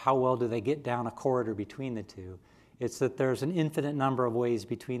matter of how well do they get down a corridor between the 2. It's that there's an infinite number of ways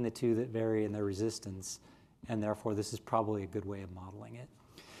between the two that vary in their resistance, and therefore this is probably a good way of modeling it.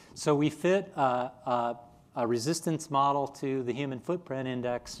 So we fit a resistance model to the human footprint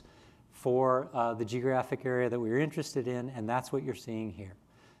index for the geographic area that we were interested in, and that's what you're seeing here.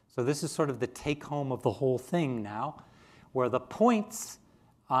 So this is sort of the take-home of the whole thing now, where the points,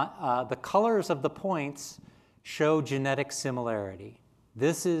 the colors of the points show genetic similarity.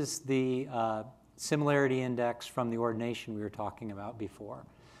 This is the similarity index from the ordination we were talking about before.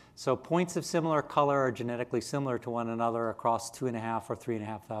 So points of similar color are genetically similar to one another across 2,500 or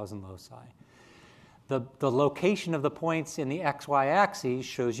 3,500 loci. The location of the points in the XY axes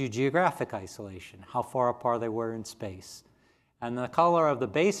shows you geographic isolation, how far apart they were in space. And the color of the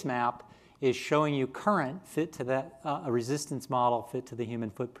base map is showing you current fit to that, a resistance model fit to the human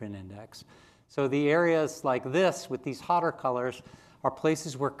footprint index. So the areas like this with these hotter colors are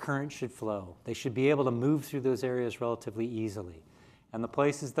places where current should flow. They should be able to move through those areas relatively easily. And the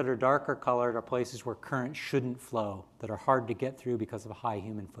places that are darker colored are places where current shouldn't flow, that are hard to get through because of a high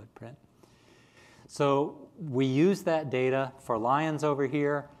human footprint. So we use that data for lions over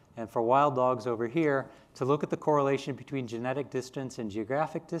here and for wild dogs over here to look at the correlation between genetic distance and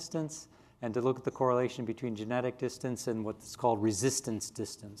geographic distance, and to look at the correlation between genetic distance and what's called resistance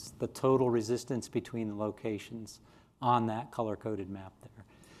distance, the total resistance between the locations on that color-coded map there.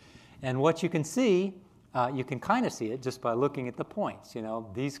 And what you can see, you can kind of see it just by looking at the points. You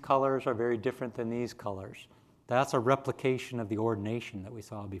know, these colors are very different than these colors. That's a replication of the ordination that we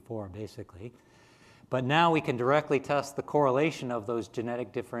saw before, basically. But now we can directly test the correlation of those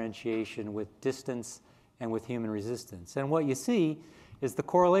genetic differentiation with distance and with human resistance. And what you see is the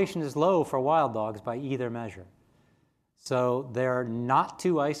correlation is low for wild dogs by either measure. So they're not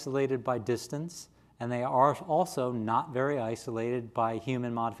too isolated by distance, and they are also not very isolated by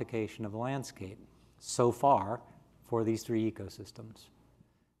human modification of the landscape so far for these three ecosystems.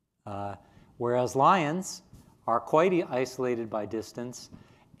 Whereas lions are quite isolated by distance,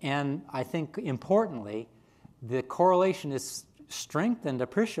 and I think importantly, the correlation is strengthened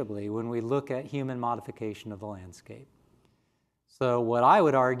appreciably when we look at human modification of the landscape. So what I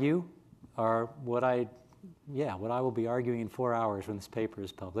would argue, or what I will be arguing in 4 hours when this paper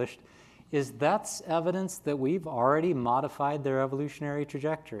is published, is that's evidence that we've already modified their evolutionary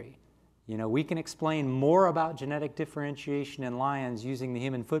trajectory. You know, we can explain more about genetic differentiation in lions using the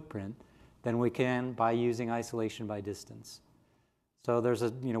human footprint than we can by using isolation by distance. So there's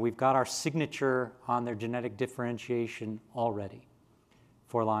we've got our signature on their genetic differentiation already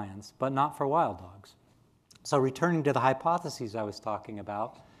for lions, but not for wild dogs. So returning to the hypotheses I was talking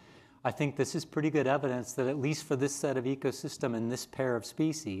about, I think this is pretty good evidence that at least for this set of ecosystem and this pair of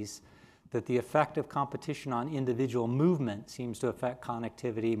species, that the effect of competition on individual movement seems to affect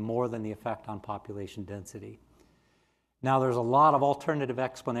connectivity more than the effect on population density. Now, there's a lot of alternative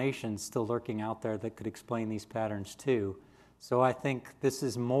explanations still lurking out there that could explain these patterns too. So I think this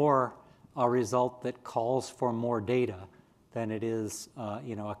is more a result that calls for more data than it is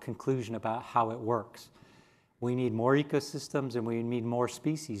a conclusion about how it works. We need more ecosystems and we need more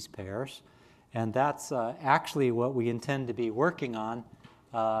species pairs, and that's actually what we intend to be working on.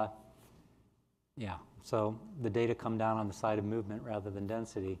 So the data come down on the side of movement rather than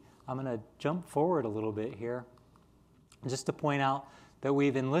density. I'm going to jump forward a little bit here just to point out that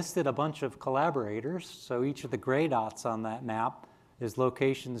we've enlisted a bunch of collaborators. So each of the gray dots on that map is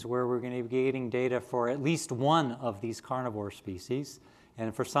locations where we're going to be getting data for at least one of these carnivore species,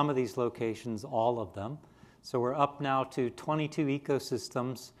 and for some of these locations, all of them. So we're up now to 22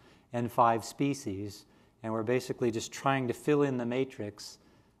 ecosystems and 5 species, and we're basically just trying to fill in the matrix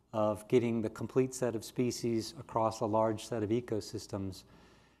of getting the complete set of species across a large set of ecosystems,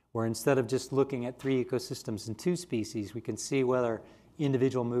 where instead of just looking at 3 ecosystems and 2 species, we can see whether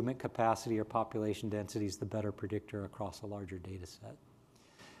individual movement capacity or population density is the better predictor across a larger data set.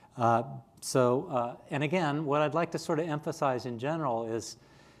 And again, what I'd like to sort of emphasize in general is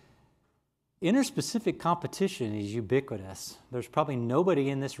interspecific competition is ubiquitous. There's probably nobody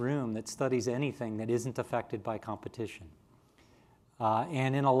in this room that studies anything that isn't affected by competition.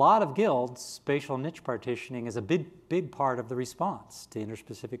 And in a lot of guilds, spatial niche partitioning is a big part of the response to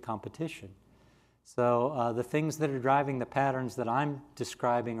interspecific competition. So the things that are driving the patterns that I'm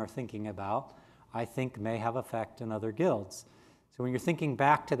describing or thinking about, I think may have effect in other guilds. So when you're thinking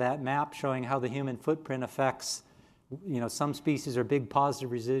back to that map showing how the human footprint affects, some species are big positive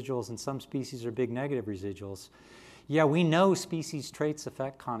residuals and some species are big negative residuals. Yeah, we know species traits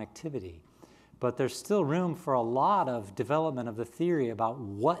affect connectivity, but there's still room for a lot of development of the theory about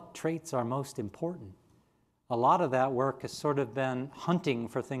what traits are most important. A lot of that work has sort of been hunting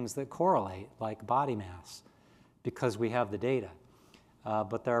for things that correlate, like body mass. because we have the data.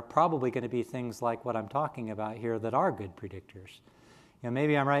 But there are probably going to be things like what I'm talking about here that are good predictors. You know,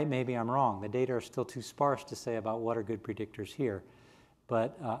 maybe I'm right, maybe I'm wrong. The data are still too sparse to say about what are good predictors here.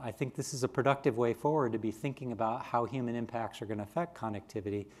 But I think this is a productive way forward to be thinking about how human impacts are going to affect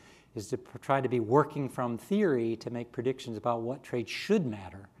connectivity, is to try to be working from theory to make predictions about what traits should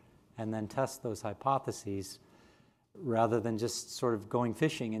matter and then test those hypotheses rather than just sort of going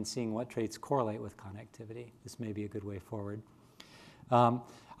fishing and seeing what traits correlate with connectivity. This may be a good way forward.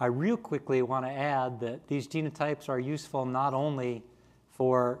 I real quickly want to add that these genotypes are useful not only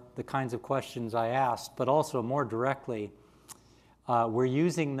for the kinds of questions I asked, but also more directly, we're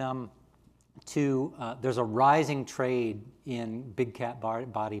using them to, there's a rising trade in big cat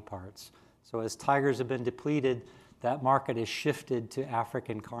body parts. So as tigers have been depleted, that market has shifted to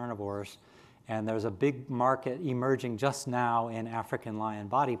African carnivores. And there's a big market emerging just now in African lion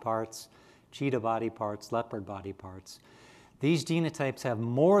body parts, cheetah body parts, leopard body parts. These genotypes have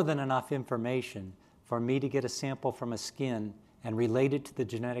more than enough information for me to get a sample from a skin and relate it to the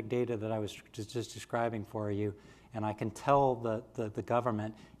genetic data that I was just describing for you. And I can tell the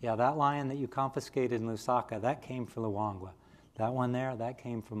government, yeah, that lion that you confiscated in Lusaka, that came from Luangwa. That one there, that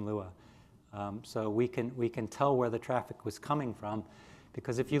came from Lua. So we can tell where the traffic was coming from.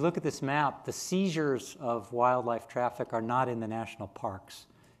 Because if you look at this map, the seizures of wildlife traffic are not in the national parks.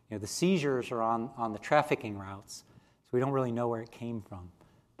 You know, the seizures are on the trafficking routes. So we don't really know where it came from.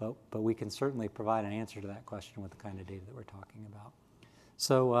 But we can certainly provide an answer to that question with the kind of data that we're talking about.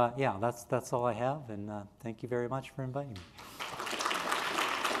 So yeah, that's all I have, and thank you very much for inviting me. Are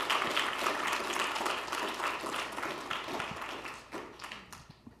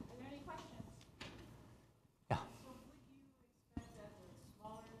there any questions? Yeah. So would you expect that the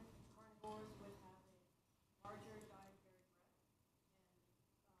smaller carnivores would have a larger dietary breadth,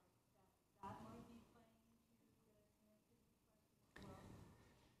 and that might be playing into the connectivity question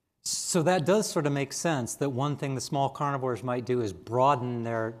as well? So that does sort of make sense, that one thing the small carnivores might do is broaden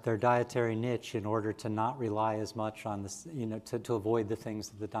their dietary niche in order to not rely as much on this, you know, to avoid the things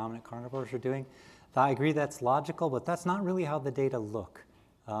that the dominant carnivores are doing. I agree that's logical, but that's not really how the data look.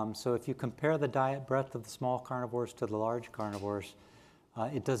 So if you compare the diet breadth of the small carnivores to the large carnivores,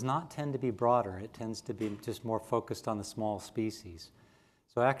 it does not tend to be broader. It tends to be just more focused on the small species.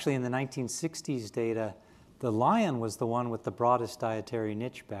 So actually in the 1960s data, the lion was the one with the broadest dietary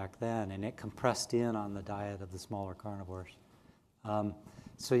niche back then, and it compressed in on the diet of the smaller carnivores.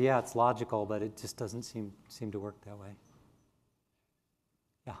 So yeah, it's logical, but it just doesn't seem to work that way.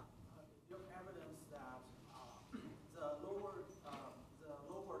 Yeah. You have evidence that the lower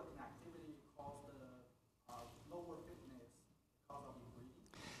connectivity caused the lower fitness because of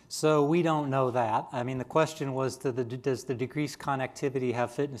inbreeding? So we don't know that. I mean, the question was, does the decreased connectivity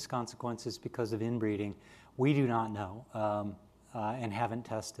have fitness consequences because of inbreeding? We do not know and haven't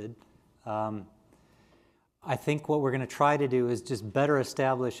tested. I think what we're going to try to do is just better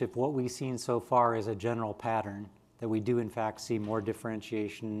establish if what we've seen so far is a general pattern, that we do in fact see more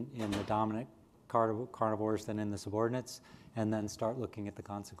differentiation in the dominant carnivores than in the subordinates, and then start looking at the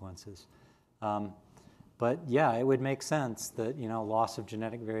consequences. But yeah, it would make sense that, you know, loss of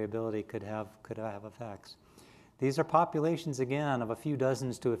genetic variability could have effects. These are populations, again, of a few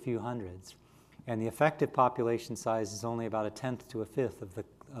dozens to a few hundreds. And the effective population size is only about 1/10 to 1/5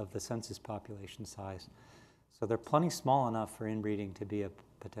 of the census population size. So they're plenty small enough for inbreeding to be a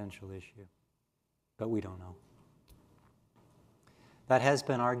potential issue. But we don't know. That has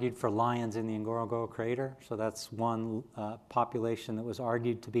been argued for lions in the Ngorongoro crater. So that's one population that was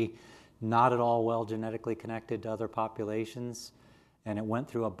argued to be not at all well genetically connected to other populations. And it went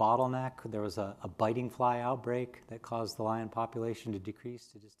through a bottleneck. There was a biting fly outbreak that caused the lion population to decrease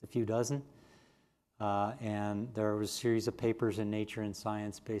to just a few dozen. And there was a series of papers in Nature and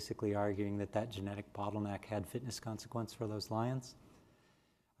Science basically arguing that that genetic bottleneck had fitness consequence for those lions.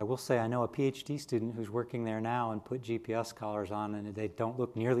 I will say I know a PhD student who's working there now and put GPS collars on, and they don't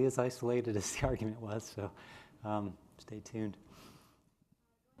look nearly as isolated as the argument was, so stay tuned.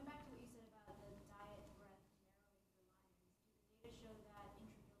 Going back to what you said about the diet breadth narrowing for lions, do the data show that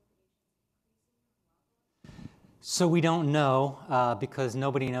intragill predation is increasing in wildlife? So we don't know because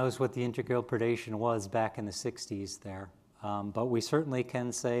nobody knows what the intragill predation was back in the 60s there. But we certainly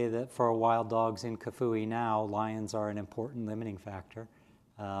can say that for wild dogs in Kafue now, lions are an important limiting factor.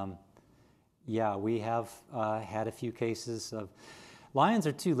 Yeah, we have had a few cases of... Lions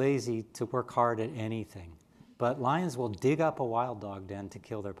are too lazy to work hard at anything, but lions will dig up a wild dog den to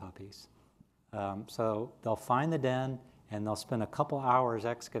kill their puppies. So they'll find the den, and they'll spend a couple hours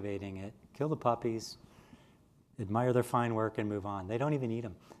excavating it, kill the puppies, admire their fine work, and move on. They don't even eat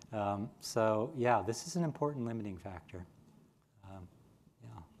them. So yeah, this is an important limiting factor. Yeah.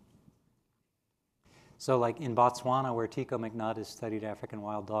 So like in Botswana, where Tico McNutt has studied African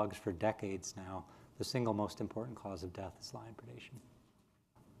wild dogs for decades now, the single most important cause of death is lion predation.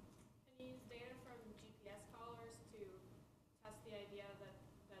 Can you use data from GPS collars to test the idea that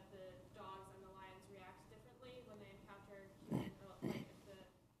the dogs and the lions react differently when they encounter human, or like if one of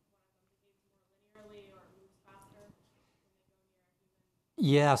them behaves more linearly or moves faster when they go near a human?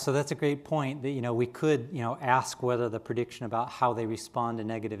 Yeah, so that's a great point. That, we could, ask whether the prediction about how they respond to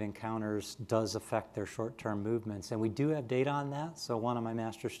negative encounters does affect their short-term movements, and we do have data on that. So one of my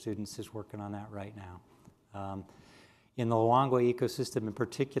master's students is working on that right now. In the Luangwa ecosystem in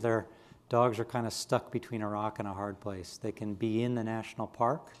particular, dogs are kind of stuck between a rock and a hard place. They can be in the national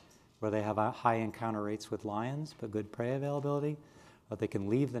park, where they have high encounter rates with lions, but good prey availability, or they can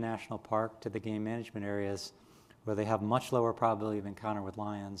leave the national park to the game management areas, where they have much lower probability of encounter with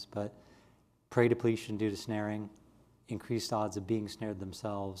lions, but prey depletion due to snaring, increased odds of being snared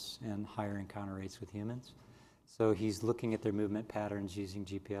themselves, and higher encounter rates with humans. So he's looking at their movement patterns using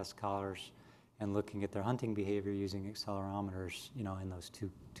GPS collars and looking at their hunting behavior using accelerometers, in those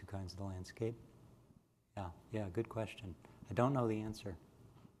two kinds of the landscape. Yeah, good question. I don't know the answer.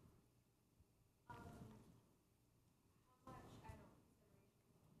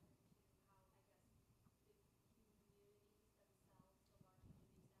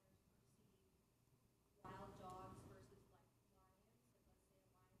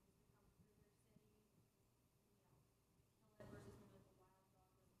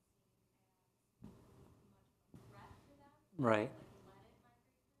 Right.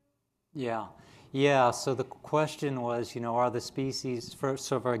 Yeah. So the question was, are the species,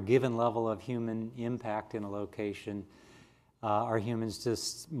 for a given level of human impact in a location, are humans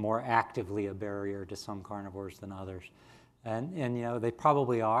just more actively a barrier to some carnivores than others? And they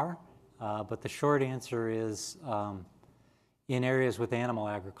probably are, but the short answer is, in areas with animal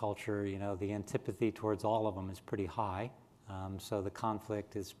agriculture, the antipathy towards all of them is pretty high. So the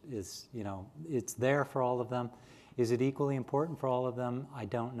conflict is it's there for all of them. Is it equally important for all of them? I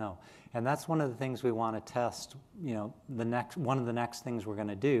don't know. And that's one of the things we want to test. One of the next things we're going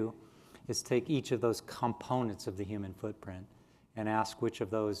to do is take each of those components of the human footprint and ask which of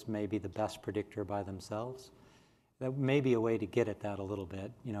those may be the best predictor by themselves. That may be a way to get at that a little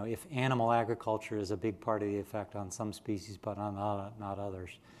bit. If animal agriculture is a big part of the effect on some species but on not others,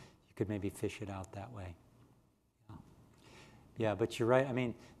 you could maybe fish it out that way. Yeah, but you're right. I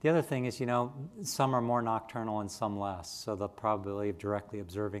mean, the other thing is, some are more nocturnal and some less, so the probability of directly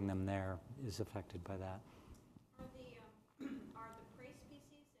observing them there is affected by that. Are the prey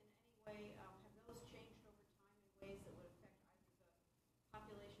species in any way, have those changed over time in ways that would affect either the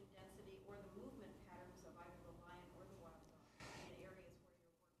population density or the movement patterns of either the lion or the wild dog in the areas where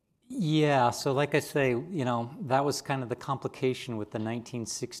you're working? Yeah, so like I say, that was kind of the complication with the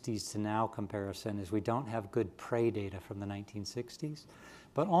 1960s to now comparison, is we don't have good prey data from the 1960s,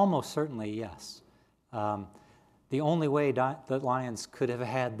 but almost certainly yes. The only way that lions could have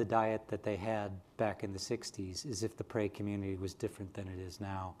had the diet that they had back in the 60s is if the prey community was different than it is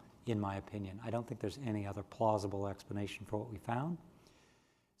now, in my opinion. I don't think there's any other plausible explanation for what we found.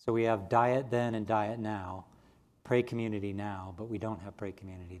 So we have diet then and diet now, prey community now, but we don't have prey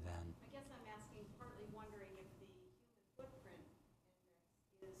community then. I guess I'm asking, partly wondering if the human footprint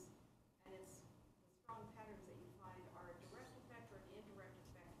index is, and it's the strong patterns that you find are a direct effect or an indirect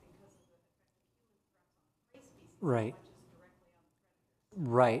effect because of the effect of human threats on prey species, Right. as much as directly on the predators.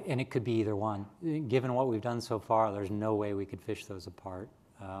 Right, and it could be either one. Given what we've done so far, there's no way we could fish those apart.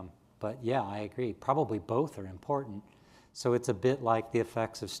 But yeah, I agree. Probably both are important. So it's a bit like the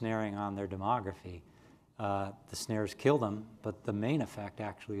effects of snaring on their demography. The snares kill them, but the main effect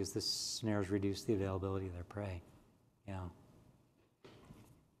actually is the snares reduce the availability of their prey. Yeah.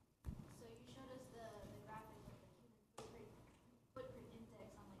 So you showed us the graphic of the human footprint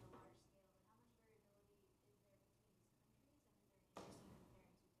index on like a large scale, but how much variability is there between countries, and is there any interest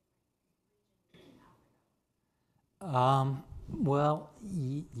in comparing to different regions in Africa? Well,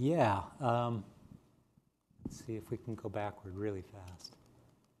 yeah. Let's see if we can go backward really fast.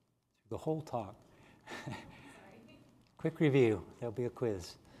 The whole talk. Quick review. There'll be a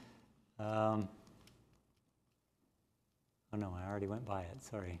quiz. Oh no, I already went by it.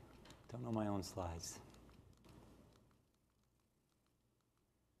 Sorry. Don't know my own slides.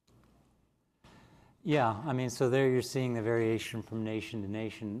 Yeah, I mean, so there you're seeing the variation from nation to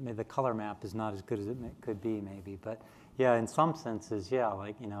nation. The color map is not as good as it could be, maybe, but yeah, in some senses, yeah,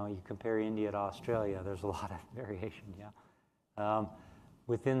 like, you compare India to Australia, there's a lot of variation, yeah.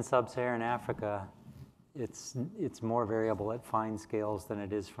 Within sub-Saharan Africa, it's more variable at fine scales than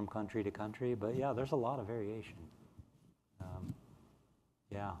it is from country to country. But yeah, there's a lot of variation.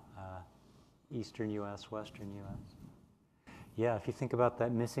 Eastern U.S., Western U.S. Yeah, if you think about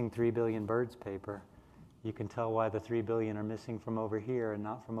that missing 3 billion birds paper, you can tell why the 3 billion are missing from over here and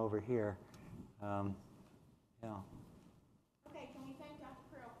not from over here. Yeah.